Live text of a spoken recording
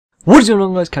What is going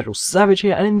on, guys? CasualSavage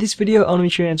here, and in this video I'm going to be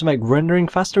showing you how to make rendering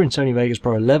faster in Sony Vegas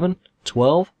Pro 11,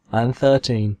 12 and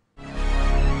 13.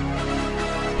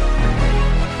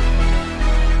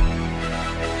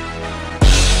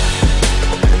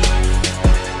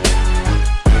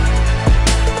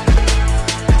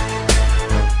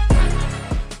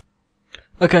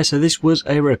 Okay, so this was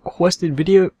a requested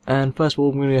video, and first of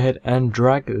all I'm going to go ahead and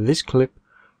drag this clip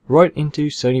right into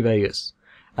Sony Vegas,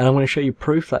 and I'm going to show you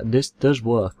proof that this does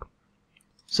work.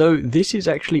 So this is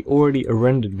actually already a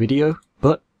rendered video,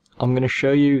 but I'm going to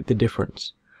show you the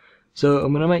difference. So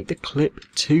I'm going to make the clip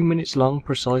 2 minutes long,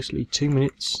 precisely 2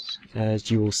 minutes, as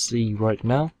you will see right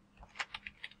now.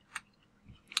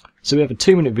 So we have a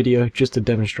 2-minute video just to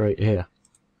demonstrate here.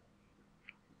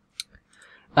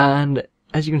 And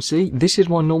as you can see, this is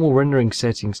my normal rendering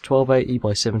settings, 1280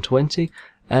 by 720,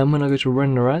 and when I go to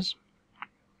render as,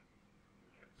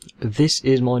 this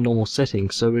is my normal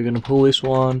settings. So we're going to pull this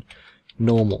one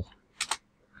normal,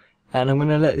 and I'm going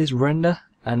to let this render,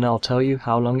 and I'll tell you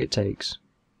how long it takes.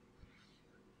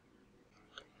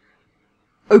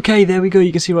 Okay, there we go.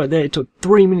 You can see right there it took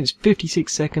 3 minutes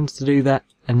 56 seconds to do that,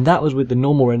 and that was with the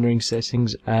normal rendering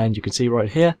settings. And you can see right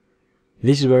here,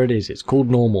 this is where it is. It's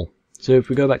called normal. So if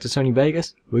we go back to Sony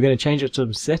Vegas, we're going to change it to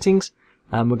some settings,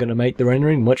 and we're going to make the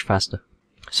rendering much faster.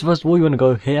 So first of all, you want to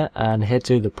go here and head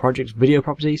to the project video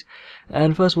properties,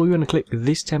 and first of all you want to click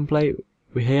this template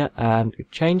here and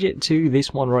change it to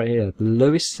this one right here, the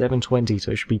lowest 720,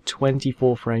 so it should be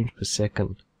 24 frames per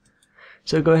second.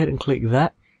 So go ahead and click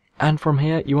that, and from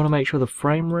here you want to make sure the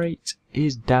frame rate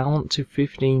is down to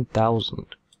 15,000.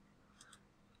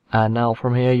 And now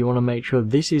from here you want to make sure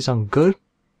this is on good,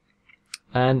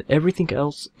 and everything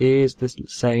else is the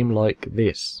same like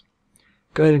this.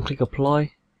 Go ahead and click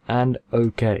apply and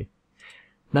OK.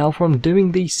 Now from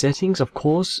doing these settings, of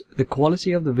course, the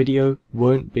quality of the video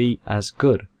won't be as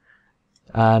good,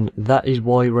 and that is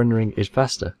why rendering is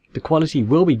faster. The quality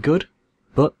will be good,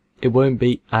 but it won't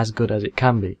be as good as it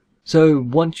can be. So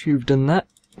once you've done that,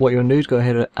 what you'll do is go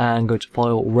ahead and go to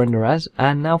File, Render As,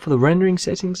 and now for the rendering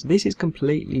settings, this is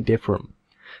completely different.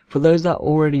 For those that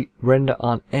already render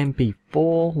on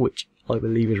MP4, which I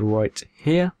believe is right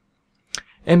here,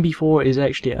 MP4 is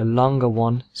actually a longer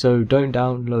one, so don't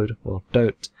download, or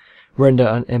don't render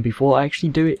on MP4. Actually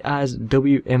do it as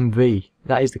WMV.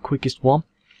 That is the quickest one.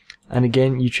 And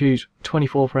again, you choose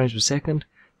 24 frames per second,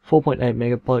 4.8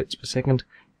 megabytes per second,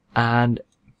 and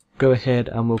go ahead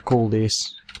and we'll call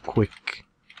this quick.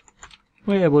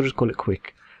 Well, yeah, we'll just call it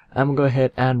quick. And we'll go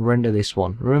ahead and render this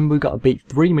one. Remember, we've got to beat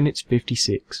 3 minutes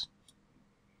 56.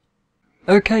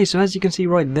 Okay, so as you can see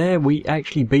right there, we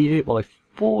actually beat it by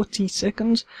 40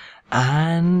 seconds,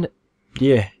 and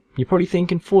yeah, you're probably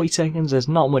thinking 40 seconds, there's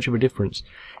not much of a difference.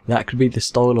 That could be the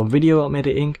style of video I'm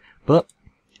editing, but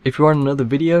if you're on another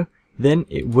video, then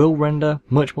it will render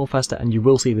much more faster and you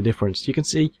will see the difference. You can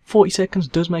see 40 seconds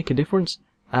does make a difference,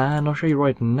 and I'll show you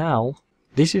right now.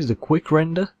 This is the quick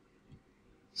render,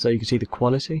 so you can see the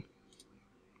quality,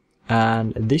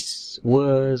 and this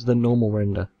was the normal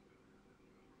render.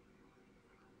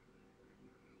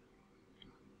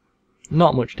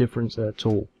 Not much difference at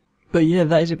all. But yeah,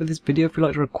 that is it for this video. If you'd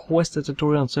like to request a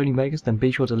tutorial on Sony Vegas, then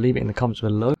be sure to leave it in the comments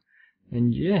below.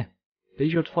 And yeah, be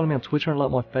sure to follow me on Twitter and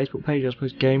like my Facebook page. I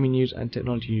post gaming news and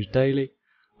technology news daily.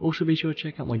 Also be sure to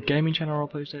check out my gaming channel, I'll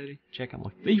post daily. Check out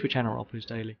my FIFA channel, I'll post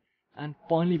daily. And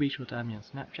finally, be sure to add me on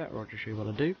Snapchat, or I'll just show you what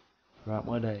I do throughout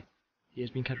my day. He has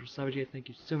been CasualSavage here. Thank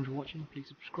you so much for watching. Please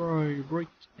subscribe, rate,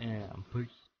 and peace.